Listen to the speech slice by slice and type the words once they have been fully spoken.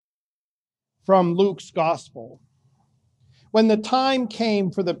From Luke's Gospel. When the time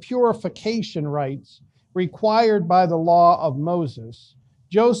came for the purification rites required by the law of Moses,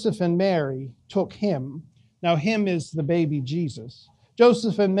 Joseph and Mary took him. Now him is the baby Jesus.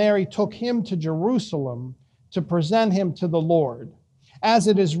 Joseph and Mary took him to Jerusalem to present him to the Lord. As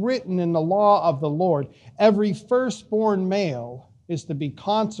it is written in the law of the Lord, every firstborn male is to be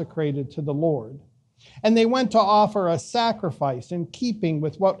consecrated to the Lord. And they went to offer a sacrifice in keeping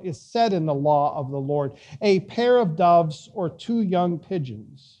with what is said in the law of the Lord, a pair of doves or 2 young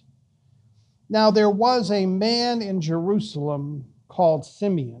pigeons. Now there was a man in Jerusalem called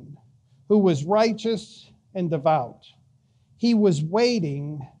Simeon, who was righteous and devout. He was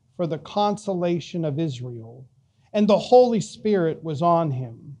waiting for the consolation of Israel, and the Holy Spirit was on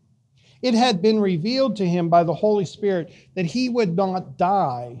him. It had been revealed to him by the Holy Spirit that he would not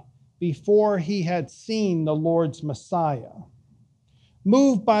die before he had seen the Lord's Messiah.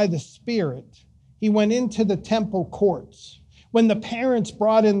 Moved by the Spirit, he went into the temple courts. When the parents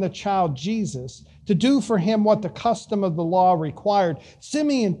brought in the child Jesus to do for him what the custom of the law required,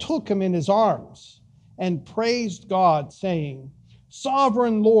 Simeon took him in his arms and praised God, saying,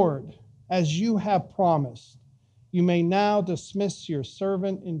 "Sovereign Lord, as you have promised, you may now dismiss your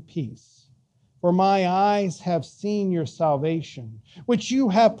servant in peace. For my eyes have seen your salvation, which you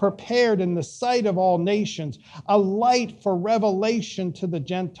have prepared in the sight of all nations, a light for revelation to the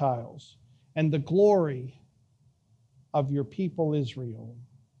Gentiles, and the glory of your people Israel."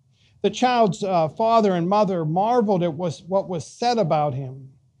 The child's father and mother marveled at what was said about him.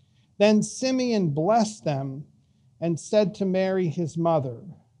 Then Simeon blessed them and said to Mary, his mother,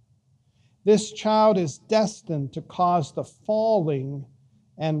 "This child is destined to cause the falling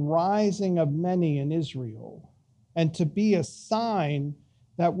and rising of many in Israel, and to be a sign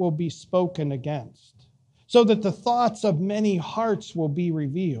that will be spoken against, so that the thoughts of many hearts will be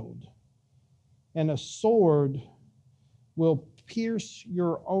revealed, and a sword will pierce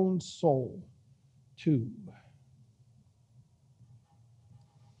your own soul too."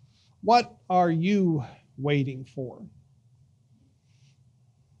 What are you waiting for?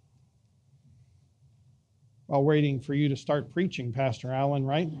 Well, waiting for you to start preaching, Pastor Allen,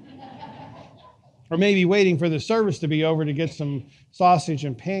 right? Or maybe waiting for the service to be over to get some sausage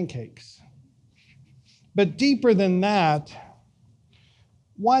and pancakes. But deeper than that,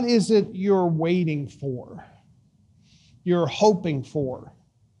 what is it you're waiting for? You're hoping for,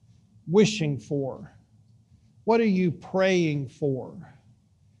 wishing for? What are you praying for?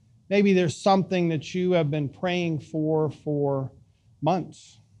 Maybe there's something that you have been praying for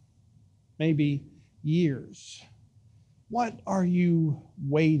months, maybe years. What are you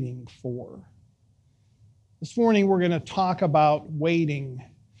waiting for? This morning we're going to talk about waiting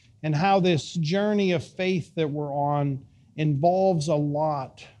and how this journey of faith that we're on involves a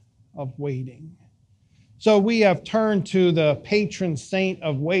lot of waiting. So we have turned to the patron saint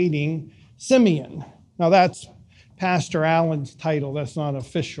of waiting, Simeon. Now that's Pastor Allen's title. That's not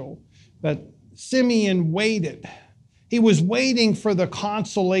official. But Simeon waited. He was waiting for the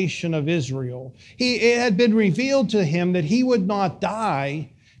consolation of Israel. It had been revealed to him that he would not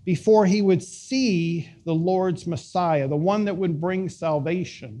die before he would see the Lord's Messiah, the one that would bring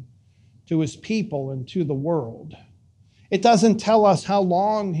salvation to his people and to the world. It doesn't tell us how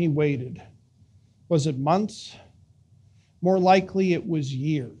long he waited. Was it months? More likely it was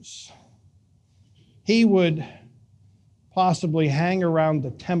years. He would possibly hang around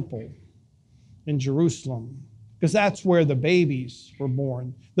the temple in Jerusalem, because that's where the babies were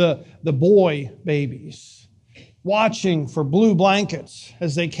born, the boy babies, watching for blue blankets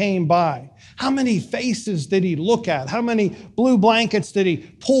as they came by. How many faces did he look at? How many blue blankets did he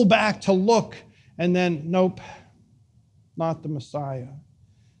pull back to look? And then, nope, not the Messiah.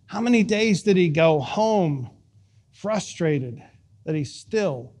 How many days did he go home frustrated that he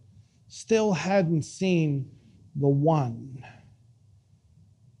still hadn't seen the one?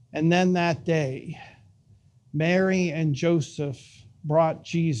 And then that day, Mary and Joseph brought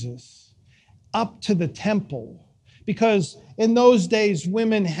Jesus up to the temple, because in those days,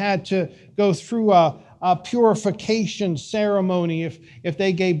 women had to go through a purification ceremony if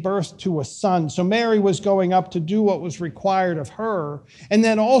they gave birth to a son. So Mary was going up to do what was required of her. And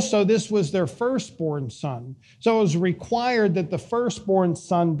then also, this was their firstborn son. So it was required that the firstborn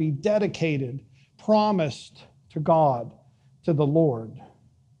son be dedicated, promised to God, to the Lord.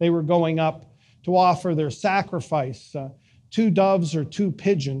 They were going up to offer their sacrifice, 2 doves or 2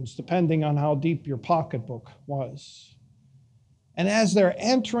 pigeons, depending on how deep your pocketbook was. And as they're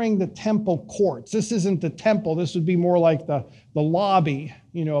entering the temple courts, this isn't the temple, this would be more like the lobby,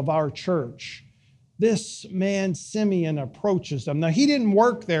 of our church. this man Simeon approaches them. Now, he didn't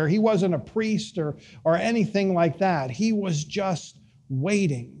work there. He wasn't a priest or anything like that. He was just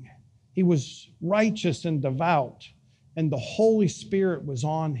waiting. He was righteous and devout, and the Holy Spirit was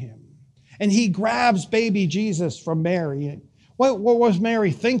on him. And he grabs baby Jesus from Mary. What was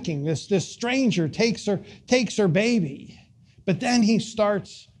Mary thinking? This stranger takes her baby. But then he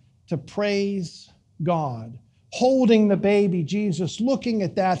starts to praise God, holding the baby Jesus, looking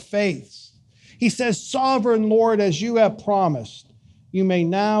at that face. He says, "Sovereign Lord, as you have promised, you may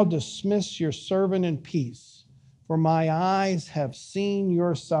now dismiss your servant in peace, for my eyes have seen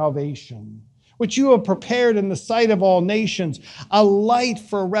your salvation, which you have prepared in the sight of all nations, a light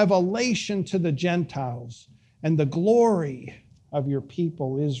for revelation to the Gentiles, and the glory of your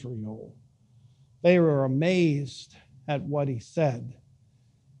people Israel." They were amazed at what he said.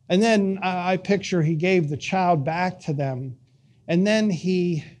 And then I picture he gave the child back to them, and then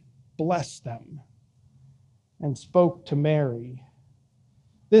he blessed them and spoke to Mary.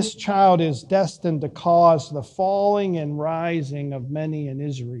 This child is destined to cause the falling and rising of many in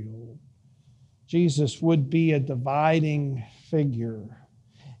Israel. Jesus would be a dividing figure,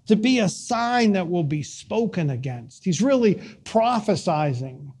 to be a sign that will be spoken against. He's really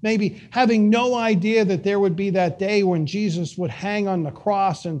prophesizing, maybe having no idea that there would be that day when Jesus would hang on the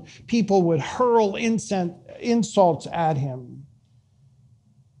cross and people would hurl insults at him,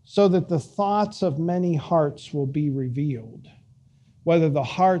 so that the thoughts of many hearts will be revealed, whether the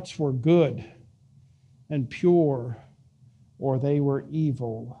hearts were good and pure or they were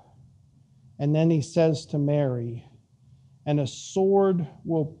evil. And then he says to Mary, "And a sword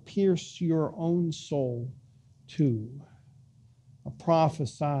will pierce your own soul too." A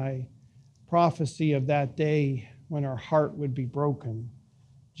prophecy of that day when our heart would be broken.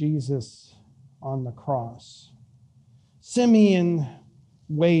 Jesus on the cross. Simeon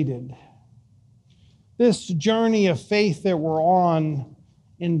waited. This journey of faith that we're on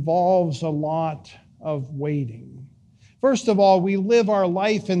involves a lot of waiting. First of all, we live our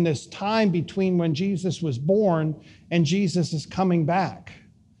life in this time between when Jesus was born and Jesus is coming back.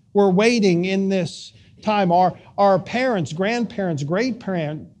 We're waiting in this time. Our parents, grandparents,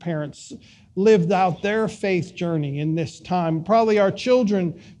 great-parents lived out their faith journey in this time. Probably our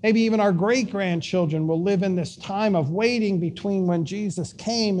children, maybe even our great-grandchildren, will live in this time of waiting between when Jesus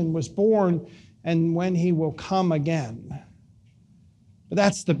came and was born and when he will come again. But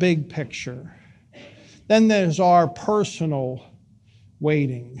that's the big picture. Then there's our personal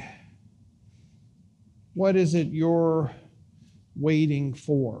waiting. What is it you're waiting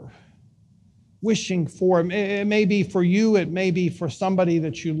for? Wishing for? It may be for you, it may be for somebody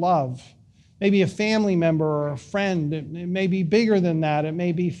that you love. Maybe a family member or a friend. It may be bigger than that. It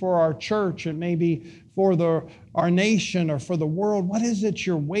may be for our church. It may be for our nation or for the world. What is it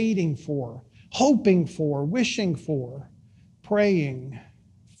you're waiting for, hoping for, wishing for, praying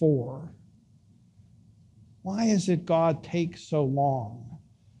for? Why is it God takes so long?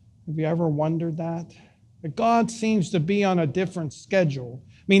 Have you ever wondered that? That God seems to be on a different schedule.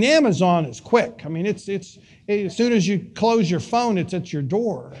 I mean, Amazon is quick. I mean, it's as soon as you close your phone, it's at your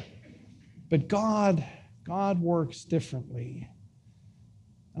door. But God works differently.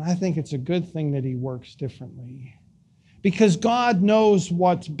 And I think it's a good thing that he works differently. Because God knows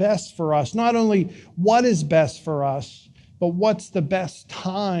what's best for us. Not only what is best for us, but what's the best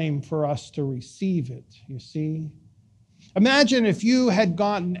time for us to receive it, you see? Imagine if you had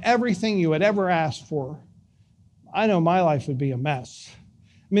gotten everything you had ever asked for. I know my life would be a mess.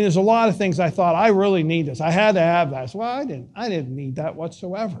 I mean, there's a lot of things I thought, I really need this. I had to have that. Well, I didn't need that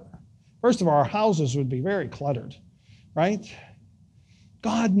whatsoever. First of all, our houses would be very cluttered, right?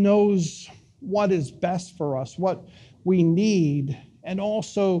 God knows what is best for us, what we need, and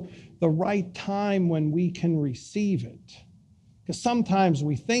also the right time when we can receive it. Because sometimes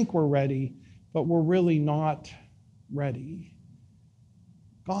we think we're ready, but we're really not ready.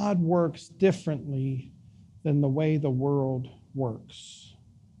 God works differently than the way the world works.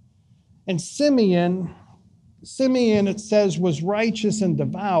 And Simeon, it says, was righteous and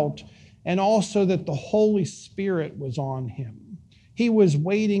devout, and also that the Holy Spirit was on him. He was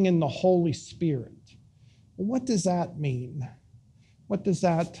waiting in the Holy Spirit. Well, what does that mean? What does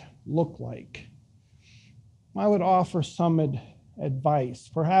that look like? I would offer some advice.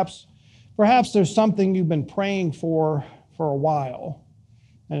 Perhaps there's something you've been praying for a while,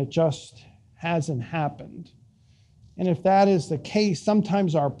 and it just hasn't happened. And if that is the case,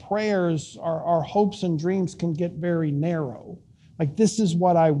 sometimes our prayers, our hopes and dreams can get very narrow. Like, this is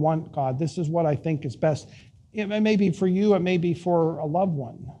what I want, God. This is what I think is best. It may be for you. It may be for a loved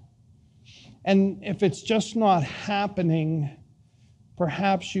one. And if it's just not happening,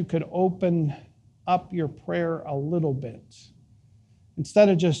 perhaps you could open up your prayer a little bit. Instead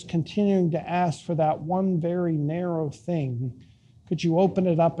of just continuing to ask for that one very narrow thing, could you open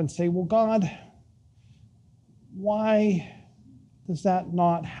it up and say, well, God, why does that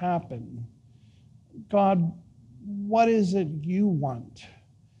not happen? God, what is it you want?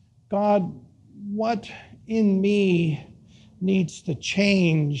 God, what in me needs to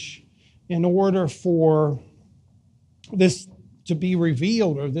change in order for this to be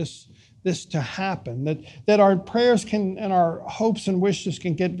revealed or this to happen? That our prayers can and our hopes and wishes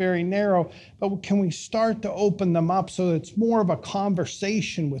can get very narrow, but can we start to open them up so that it's more of a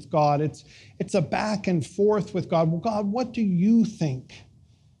conversation with God? It's a back and forth with God. Well, God, what do you think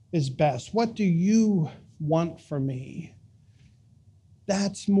is best? What do you want for me?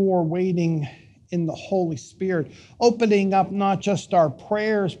 That's more waiting in the Holy Spirit, opening up not just our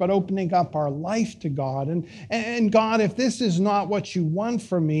prayers, but opening up our life to God. And God, if this is not what you want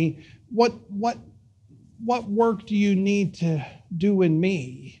for me, what work do you need to do in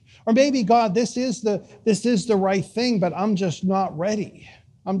me? Or maybe, God, this is the right thing, but I'm just not ready.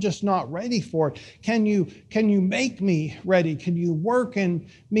 I'm just not ready for it. Can you make me ready? Can you work in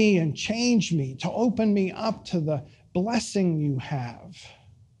me and change me to open me up to the blessing you have?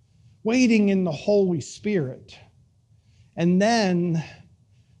 Waiting in the Holy Spirit, and then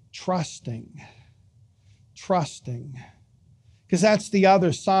trusting. Because that's the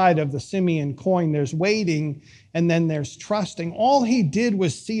other side of the Simeon coin. There's waiting, and then there's trusting. All he did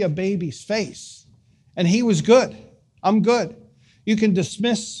was see a baby's face, and he was good. I'm good. You can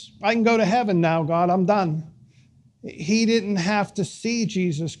dismiss, I can go to heaven now, God, I'm done. He didn't have to see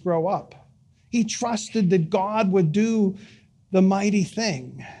Jesus grow up. He trusted that God would do the mighty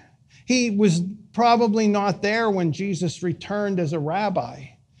thing. He was probably not there when Jesus returned as a rabbi,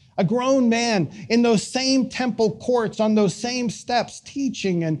 a grown man in those same temple courts, on those same steps,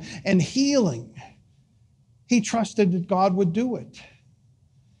 teaching and healing. He trusted that God would do it.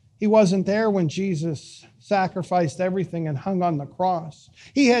 He wasn't there when Jesus sacrificed everything and hung on the cross.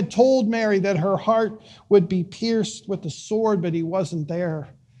 He had told Mary that her heart would be pierced with the sword, but he wasn't there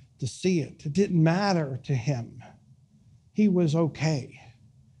to see it. It didn't matter to him. He was okay.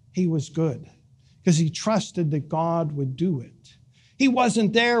 He was good because he trusted that God would do it. He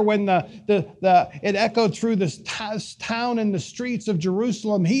wasn't there when it echoed through this town and the streets of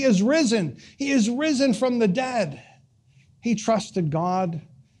Jerusalem. He is risen. He is risen from the dead. He trusted God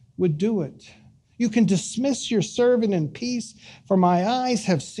would do it. You can dismiss your servant in peace, for my eyes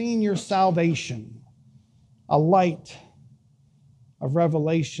have seen your salvation, a light of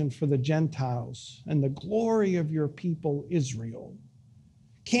revelation for the Gentiles and the glory of your people Israel.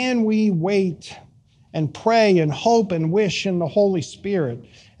 Can we wait and pray and hope and wish in the Holy Spirit?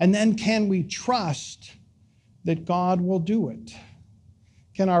 And then can we trust that God will do it?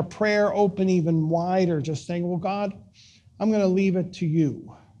 Can our prayer open even wider, just saying, well, God, I'm going to leave it to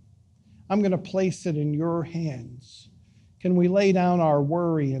you. I'm going to place it in your hands. Can we lay down our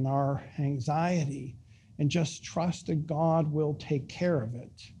worry and our anxiety and just trust that God will take care of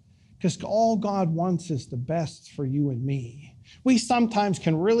it? Because all God wants is the best for you and me. We sometimes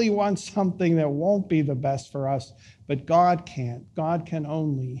can really want something that won't be the best for us, but God can't. God can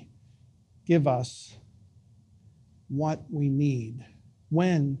only give us what we need,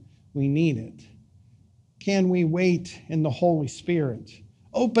 when we need it. Can we wait in the Holy Spirit,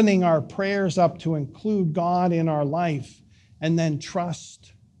 opening our prayers up to include God in our life, and then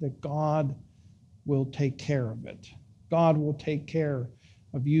trust that God will take care of it? God will take care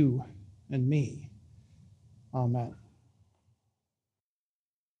of you and me. Amen.